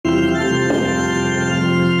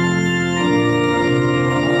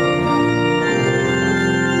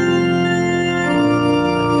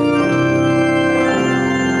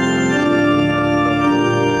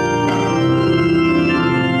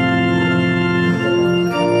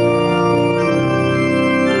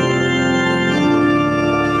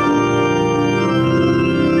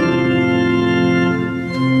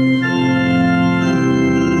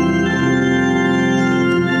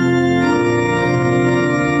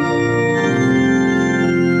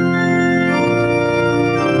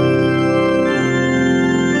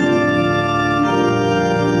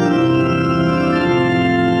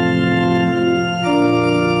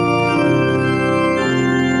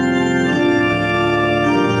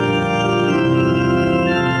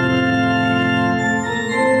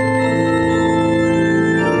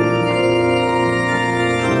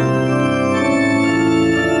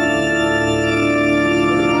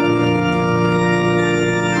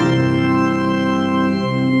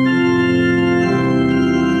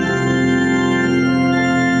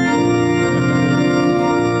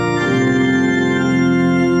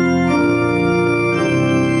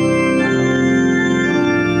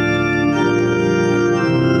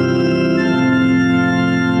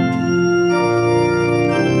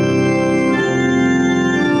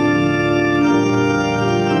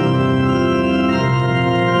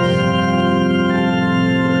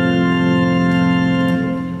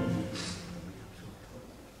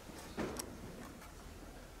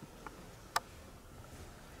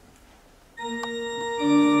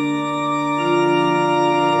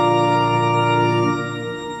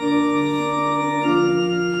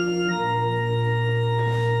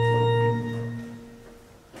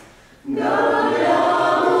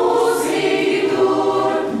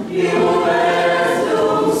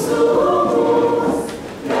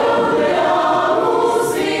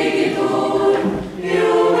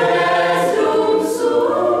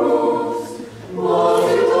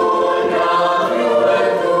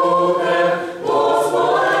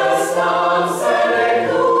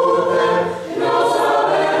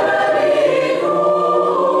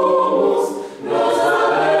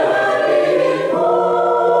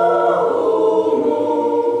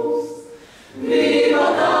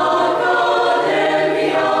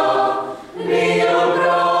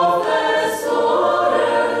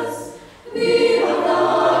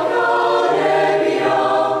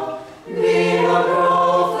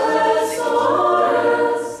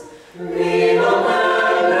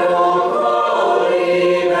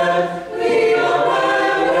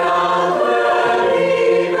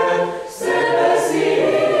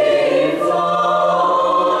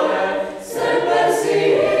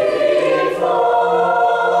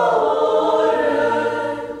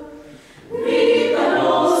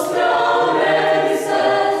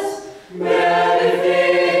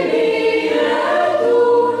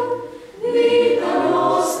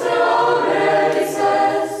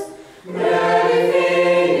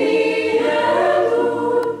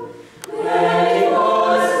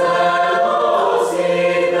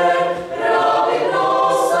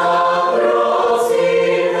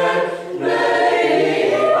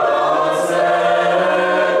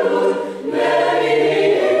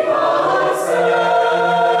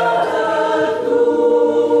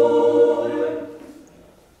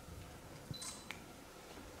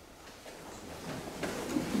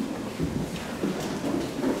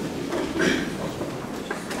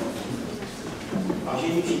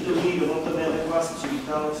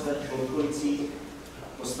před Polkovicích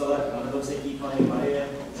v kostele na 20. Panny Marie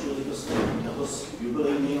u příležitosti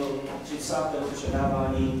jubilejního 30.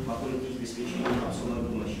 předávání maturitních vysvědčení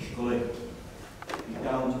absolventů naší školy.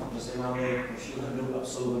 Vítám mezi námi naši hrdou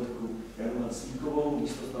absolventku Janu Manclíkovou,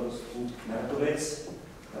 místostarostku Nerkovic,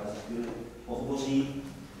 která za chvíli pohovoří.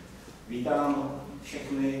 Vítám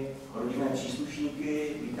všechny rodinné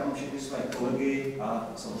příslušníky, vítám všechny své kolegy a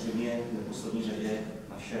samozřejmě v neposlední řadě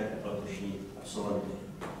naše letošní absolventy.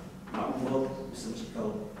 Na úvod jsem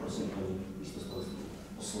říkal, prosím paní místostarostku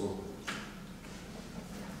o slovo.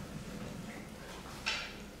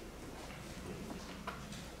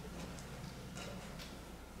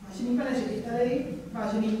 Vážený pane řediteli,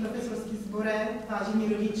 vážený profesorský sbore,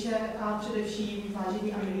 vážení rodiče a především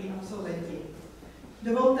vážení a milí absolventi.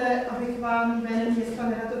 Dovolte, abych vám jménem města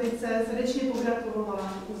Neratovice srdečně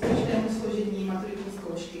pogratulovala k úspěšnému složení maturitní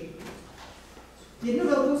zkoušky. Jednu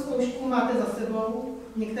velkou zkoušku máte za sebou,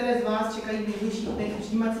 některé z vás čekají v nejbližších dnech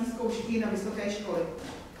přijímací zkoušky na vysoké školy.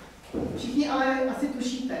 Všichni ale asi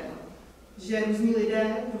tušíte, že různí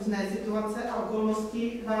lidé, různé situace a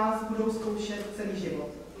okolnosti vás budou zkoušet celý život.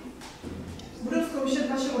 Budou zkoušet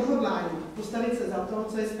vaše odhodlání, postavit se za to,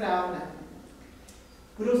 co je správné.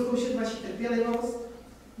 Budou zkoušet vaši trpělivost,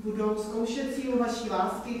 budou zkoušet sílu vaší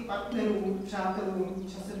lásky k partnerům, přátelům,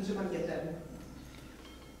 časem třeba k dětem.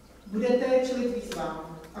 Budete čelit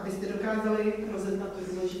výzvám, abyste dokázali rozeznat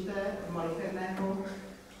to důležité od malicherného.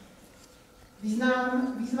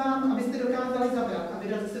 Výzvám, abyste dokázali zabrat a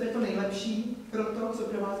vydat ze sebe to nejlepší pro to, co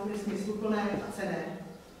pro vás bude smysluplné a cenné.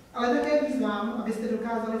 Ale také výzvám, abyste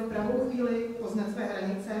dokázali v pravou chvíli poznat své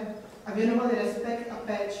hranice a věnovali respekt a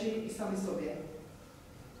péči i sami sobě.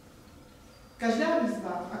 Každá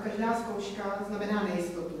výzva a každá zkouška znamená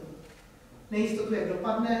nejistotu. Nejistotu, jak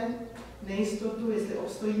dopadne, nejistotu, jestli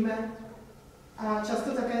obstojíme, a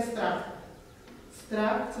často také strach.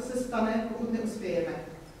 Strach, co se stane, pokud neuspějeme.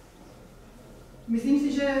 Myslím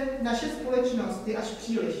si, že naše společnost je až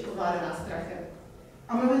příliš ovládaná strachem.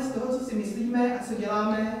 A mnohé z toho, co si myslíme a co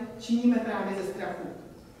děláme, činíme právě ze strachu.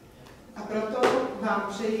 A proto vám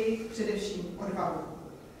přeji především odvahu.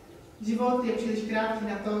 Život je příliš krátký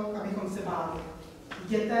na to, abychom se báli.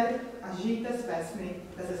 Jděte a žijte své sny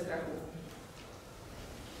beze strachu.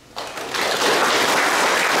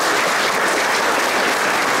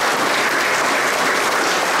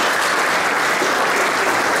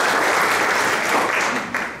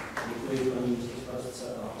 Děkuji paní místostarostce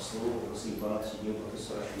a o slovo prosím pana třídního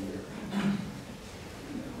profesora Švídra.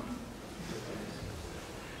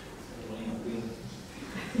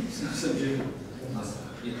 Myslím, že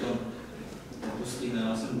mě to nepostihne,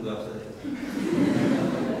 já jsem Buda tady.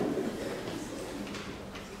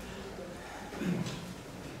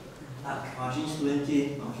 Tak, vážení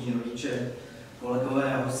studenti, vážení rodiče,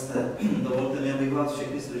 kolegové a hosté, dovolte mi, abych vás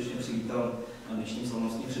všechny srdečně přivítal na dnešním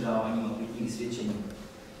slavnostním předávání maturitních vysvědčení.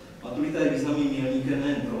 Maturita je významným milníkem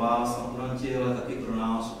nejen pro vás, maturanti, ale taky pro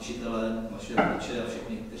nás, učitele, vaše rodiče a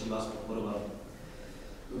všechny, kteří vás podporovali.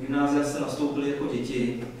 Do gymnázia jste nastoupili jako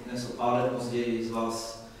děti, dnes o pár let později z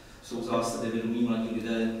vás jsou sebevědomí mladí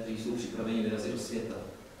lidé, kteří jsou připraveni vyrazit do světa.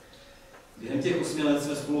 Během těch 8 let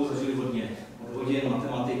jsme spolu zažili hodně. Od hodin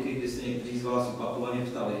matematiky, kdy se někteří z vás opakovaně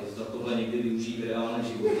ptali, zda tohle někdy využijí v reálném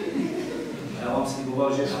životě. A já vám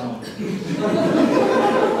sliboval, že ano.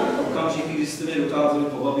 Okamžiky, kdy jste mě dokázali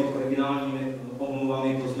pobavit originálními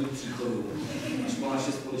omluvami pro zlých příchodů, až po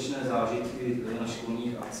naše společné zážitky na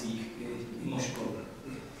školních akcích i mimo školu.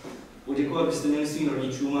 Poděkovat byste měli svým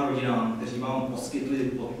rodičům a rodinám, kteří vám poskytli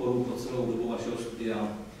podporu po celou dobu vašeho studia.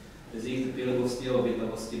 Bez jejich trpělivosti a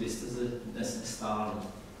obětavosti byste se dnes nestáli.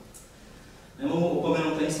 Nemohu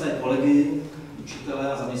opomenout ani své kolegy,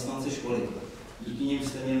 učitele a zaměstnance školy. Díky nim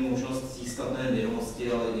jste měli možnost získat nejen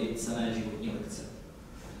vědomosti, ale i cenné životní lekce.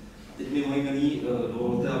 Teď mi, moji milí,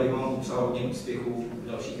 dovolte, abych vám popřál hodně úspěchů v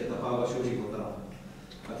dalších etapách vašeho života.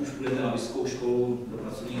 Ať už půjdete na vysokou školu, do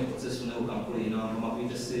pracovního procesu nebo kamkoliv jinam,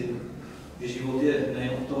 pamatujte si, že život je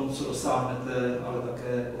nejen o tom, co dosáhnete, ale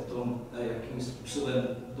také o tom, jakým způsobem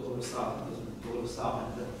toho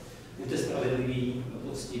dosáhnete. Buďte spravedliví,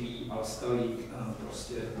 poctiví a laskaví,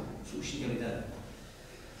 prostě slušní lidé.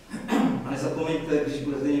 A nezapomeňte, když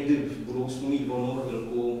budete někdy v budoucnu mít volnou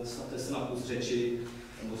chvilku, stavte se na kus řeči,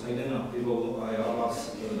 nebo zajdeme na pivo a já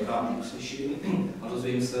vás rád uslyším a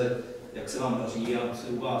dozvím se, jak se vám daří a co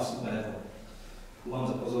je u vás nového. Děkuji vám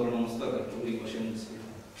za pozornost a gratuluji k vašemu úspěchu.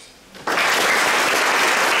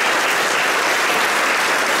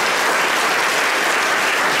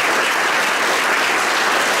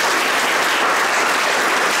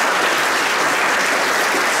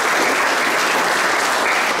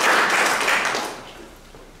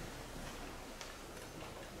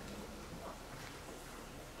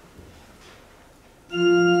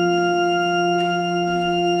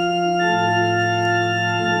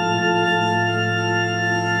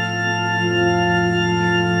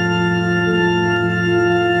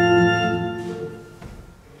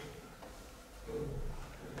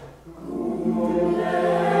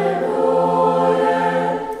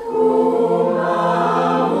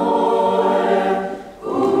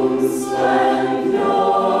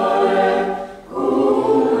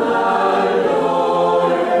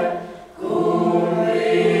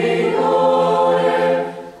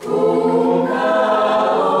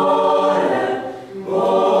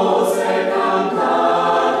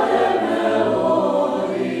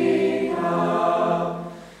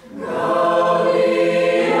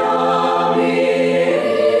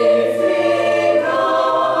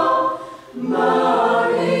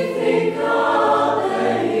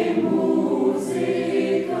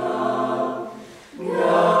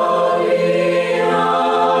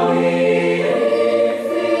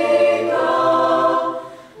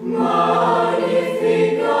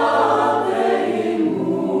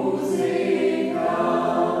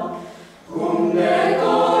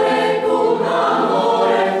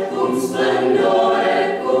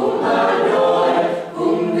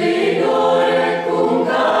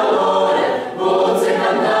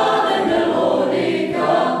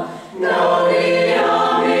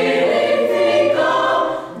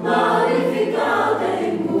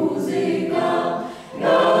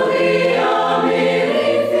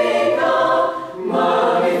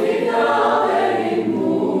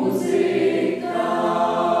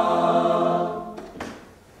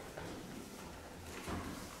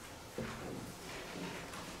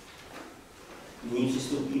 Nyní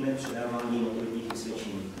přistoupíme k předávání maturitních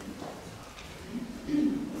vysvědčení.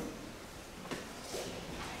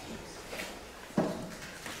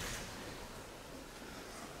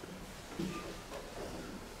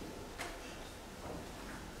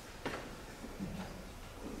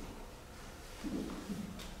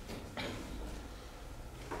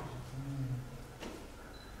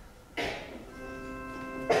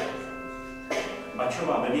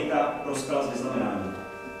 Bačová Bedika prospěla z vyznamenání.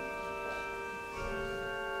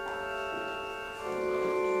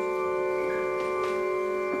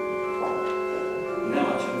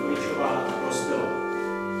 Nela Čenkovičová prospěla.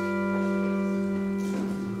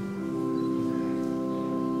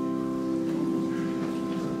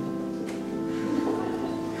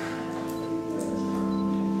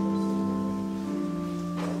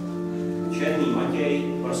 Černý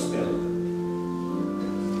Matěj prospěl.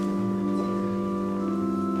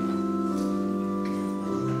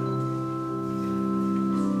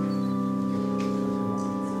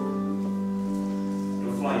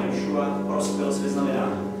 Prospěl s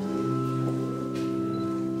vyznamenáním.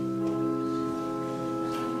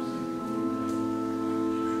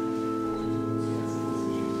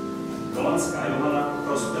 Dolanská Johana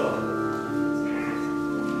prospěla.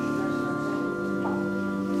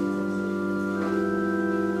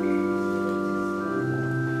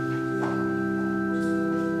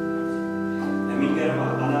 Emingerová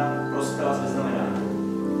Anna prospěla s vyznamenáním.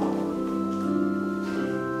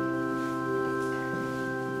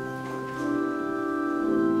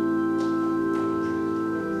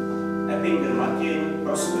 Epinger Martin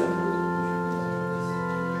prospěl.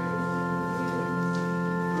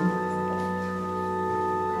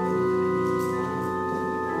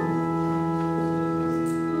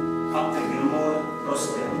 Patrick Gilmore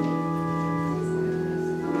prospěl.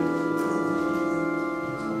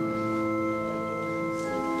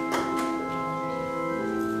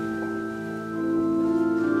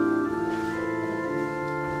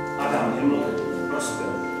 Adam Himmel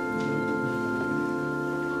prospěl.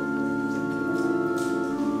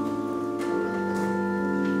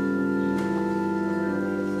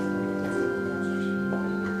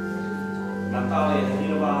 Natálie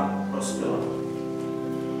Hninová prospěla.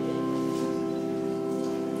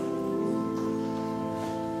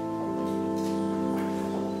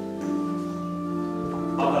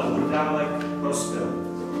 Pavel Hurdálek prospěl.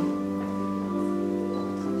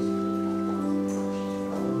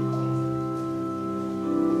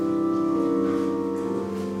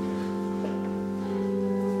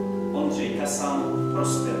 Ondřej Kasan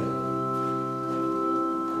prospěl.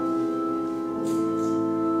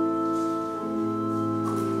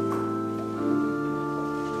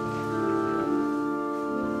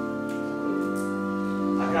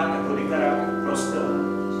 Agáta Kodikara prospěla.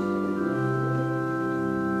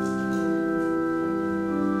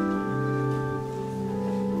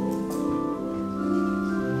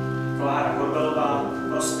 Klára Korbelová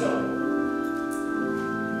prospěla.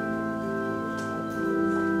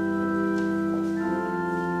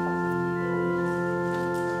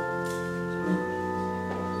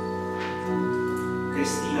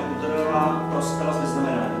 Kristýna Kutorová prospěla s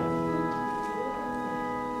vyznamenáním.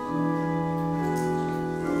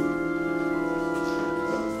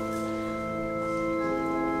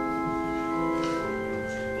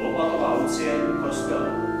 Lopatová Lucie prospěla.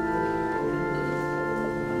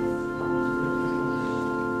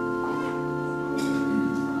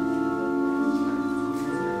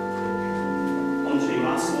 Ondřej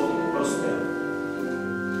Máslo prospěl.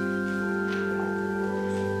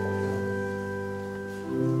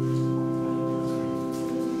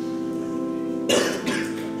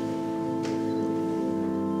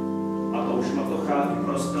 Matouš Matocha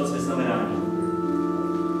prospěl s vyznamenáním.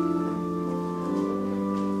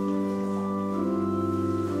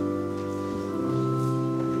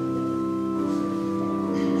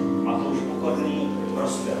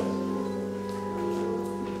 Prospěl.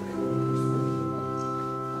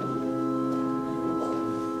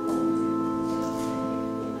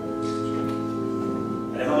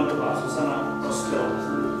 Remoldová Zuzana prospěla.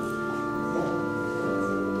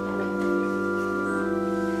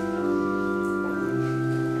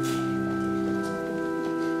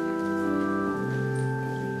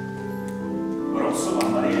 Bronsová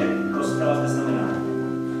Marie prospěla s vyznamenáním.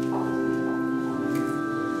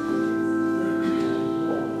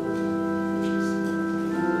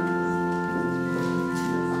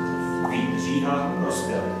 Říha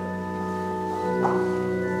prospěl.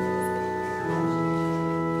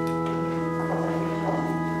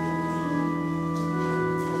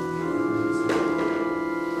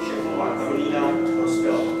 Šefová Karolína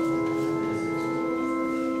prospěla.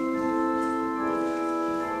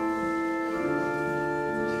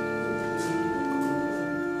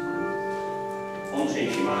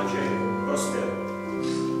 Jánoček prospěl.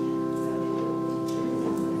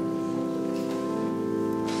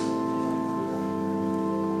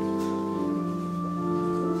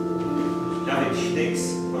 David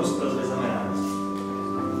Štix prospěl z vyznamenání.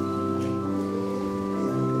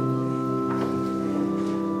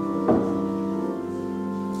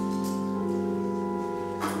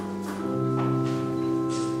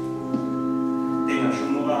 Tyna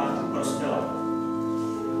Šumová prospěla.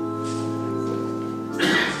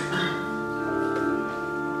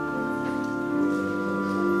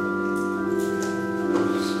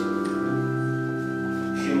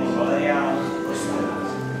 Šimon Valerián prospěl.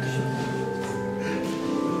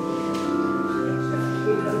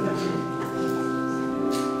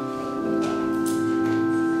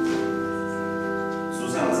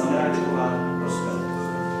 Zuzana Zameráčková prospěl.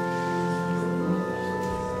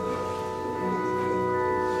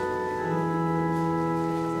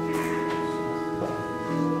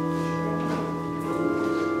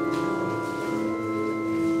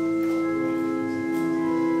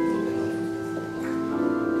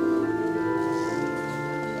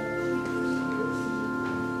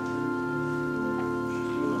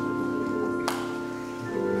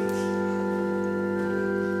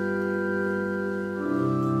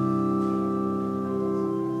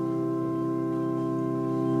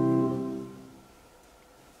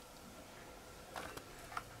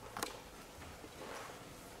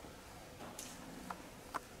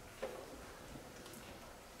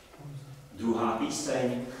 Druhá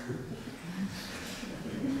píseň.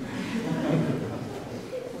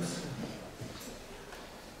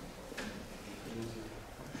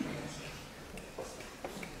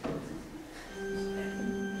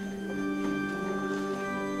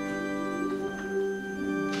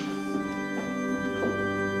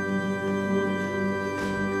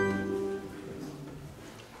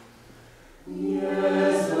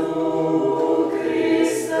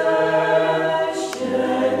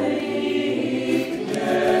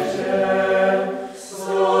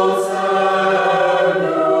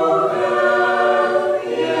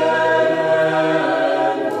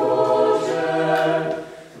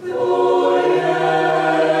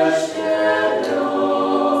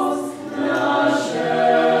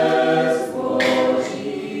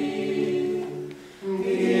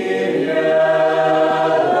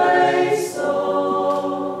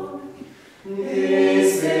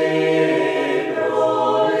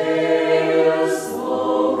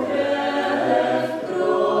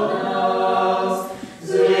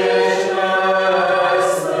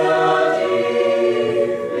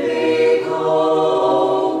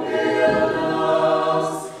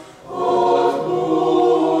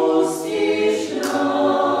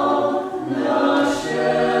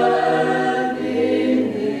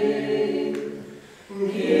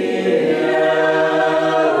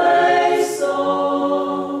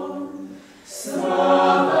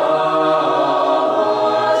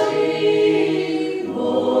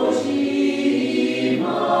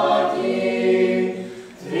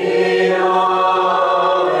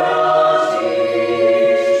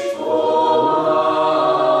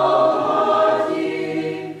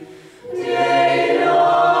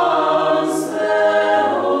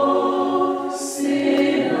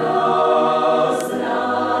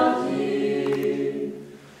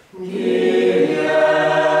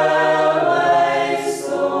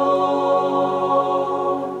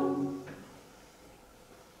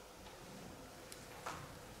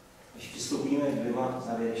 Když přistoupíme k dvěma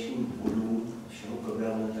závěrečným bodům našeho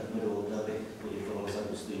programu, tak mi dovolte, abych poděkoval za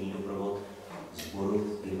důstojný doprovod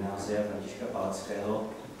sboru gymnázia Františka Palackého,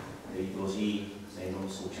 který tvoří nejenom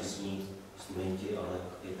současní studenti, ale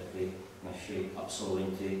i taky naši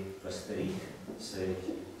absolventi, bez kterých si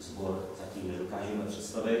sbor zatím nedokážeme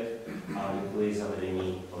představit. A děkuji za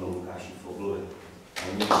vedení panu Lukáši Foglovi.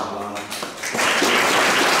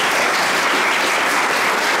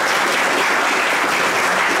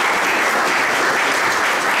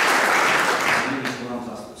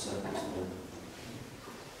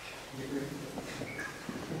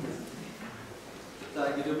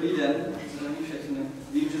 Tak, dobrý den, zdravím všechny.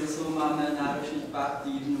 Vím, že za sebou máme náročných pár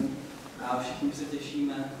týdnů a všichni se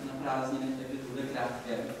těšíme na prázdniny, takže to bude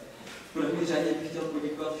krátké. V první řadě bych chtěl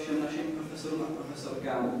poděkovat všem našim profesorům a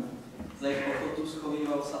profesorkám za jejich ochotu,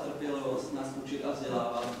 schovývavost a trpělivost nás učit a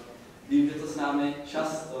vzdělávat. Vím, že to s námi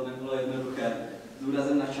často nebylo jednoduché, s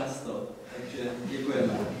důrazem na často, takže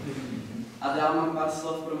děkujeme. A dám vám pár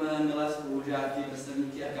slov pro mé milé spolužáky,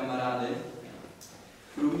 vrstevníky a kamarády.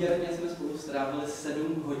 Průměrně jsme spolu strávili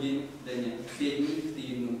 7 hodin denně, 5 dní v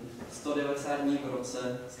týdnu, 190 dní v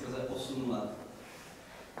roce, skrze 8 let.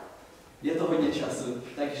 Je to hodně času,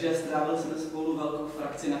 takže strávili jsme spolu velkou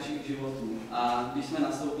frakci našich životů a když jsme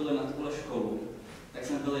nastoupili na tuhle školu, tak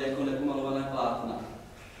jsme byli jako nepomalované plátna.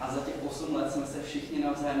 A za těch 8 let jsme se všichni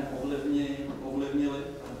navzájem ovlivnili,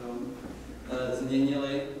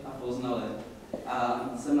 změnili a poznali. A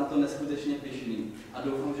jsem na to neskutečně pyšný a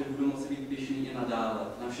doufám, že budu moci být pyšný i nadále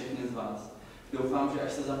na všechny z vás. Doufám, že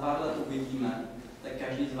až se za pár let uvidíme, tak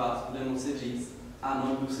každý z vás bude moci říct,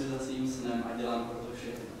 ano, jdu si za svým snem a dělám pro to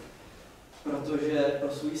všechno. Protože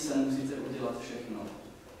pro svůj sen musíte udělat všechno.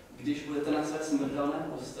 Když budete na své smrtelné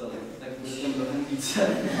posteli, tak budete mnohem více.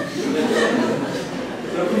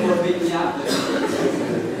 Trochu morbidní.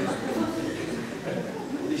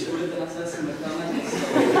 Když budete na své smrtelné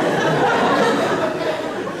posteli,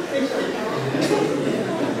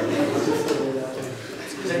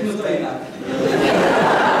 řeknu to jinak.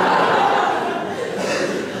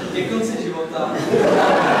 Ke konci života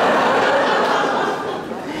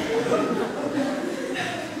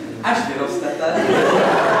až vyrostete,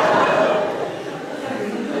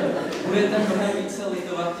 budete mnohem více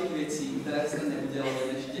litovat těch věcí, které jste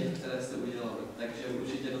neudělali, než těch, které jste udělali. Takže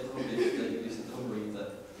určitě do toho běžte, když se toho bojíte.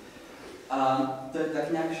 A to je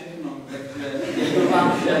tak nějak všechno. Takže děkuji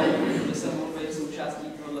vám všem, že jsem mohl být součástí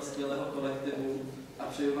tohoto skvělého kolektivu a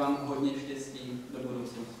přeju vám hodně štěstí do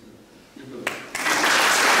budoucnosti. Děkuji.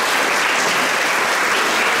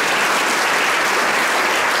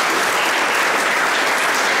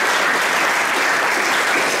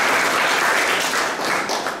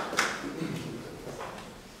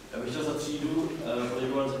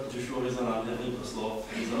 Za nádherný proslov,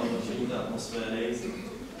 za otočení té atmosféry,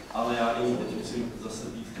 ale já nyní teď musím zase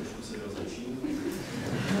být trošku serióznější.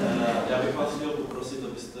 Já bych vás chtěl poprosit,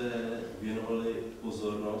 abyste věnovali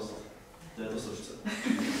pozornost této složce.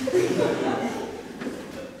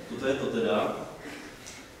 Toto je to teda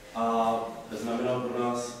a znamenalo pro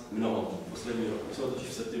nás mnoho. Poslední rok. My jsme totiž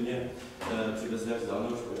v septimě přivezli až z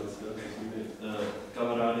dálného Španělska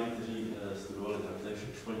kamarády, kteří studovali taktéž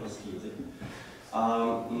španělský jazyk. A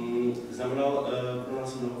znamenal pro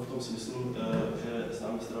nás mnoho v tom smyslu, že s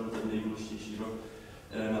námi strávil ten nejdůležitější rok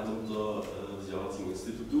na tomto vzdělávacím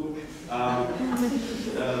institutu. A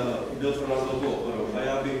byl pro nás velkou oporou. A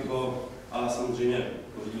já bych ho, a samozřejmě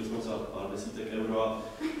pořídili jsme za pár desítek euro a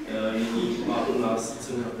nyní má pro nás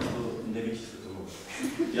cenu naprosto nevyčíslitelnou.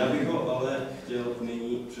 Já bych ho ale chtěl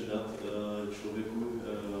nyní předat člověku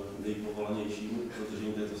nejpovolanějšímu pro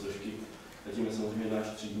držení této složky. A tím je samozřejmě náš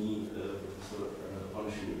třídní profesor pan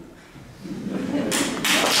Šimík.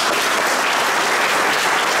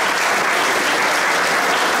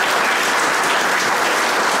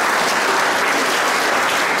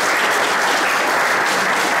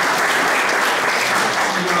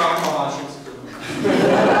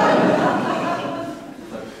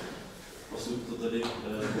 Tak posud to tedy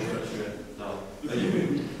pokračuje dál.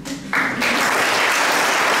 Děkuji.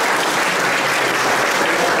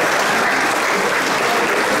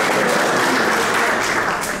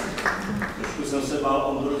 Jsem se bál,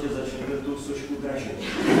 Ondro, že začneme tu složku dražit.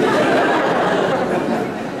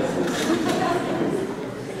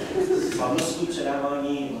 Slavnostní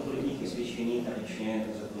předávání maturitních vysvědčení tradičně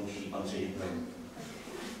zakončí pan ředitel.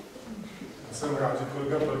 Já jsem rád, že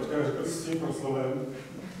kolega Paťka řekl s tím proslovem,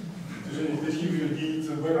 protože někteří lidí,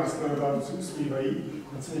 co bude následovat, se usmívají,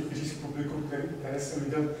 dokonce někteří z publiku, které jsem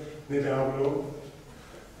viděl nedávno.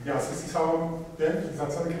 Já jsem si sám za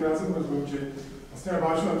celý gymnázium rozloučit. Vlastně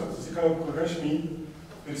navážu na to, co říkal kolega Šmíd.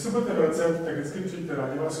 Když se budete vracet, tak vždycky přijďte,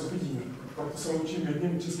 rádi vás uvidíme. Proto se loučím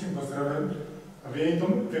jedním českým pozdravem a vy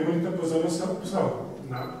věnujte pozornost na obsahu,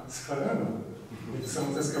 na shledanou. Mějte se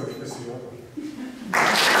moc hezky, užijte si život.